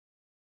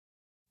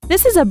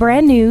This is a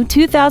brand new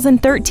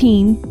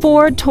 2013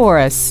 Ford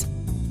Taurus.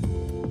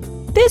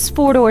 This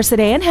four-door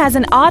sedan has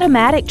an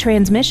automatic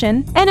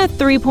transmission and a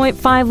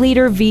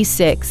 3.5-liter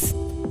V6.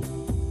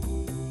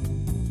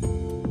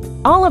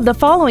 All of the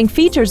following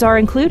features are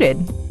included: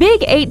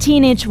 big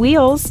 18-inch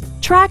wheels,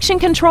 traction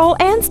control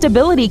and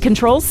stability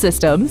control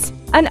systems,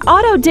 an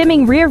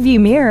auto-dimming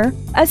rear-view mirror,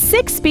 a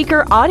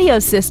 6-speaker audio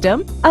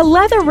system, a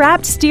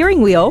leather-wrapped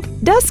steering wheel,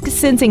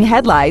 dusk-sensing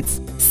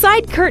headlights,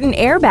 side curtain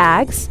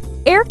airbags,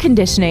 air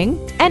conditioning,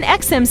 and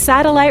XM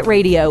satellite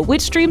radio,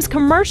 which streams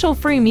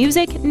commercial-free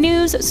music,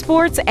 news,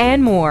 sports,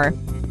 and more.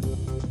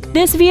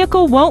 This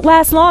vehicle won't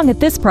last long at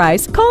this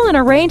price. Call and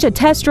arrange a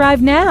test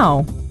drive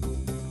now.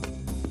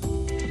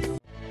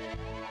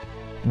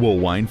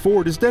 Woolwine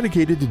Ford is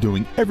dedicated to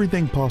doing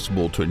everything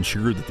possible to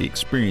ensure that the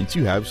experience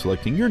you have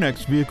selecting your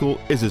next vehicle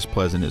is as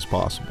pleasant as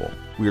possible.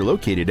 We are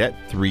located at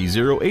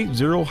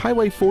 3080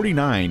 Highway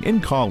 49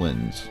 in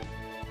Collins.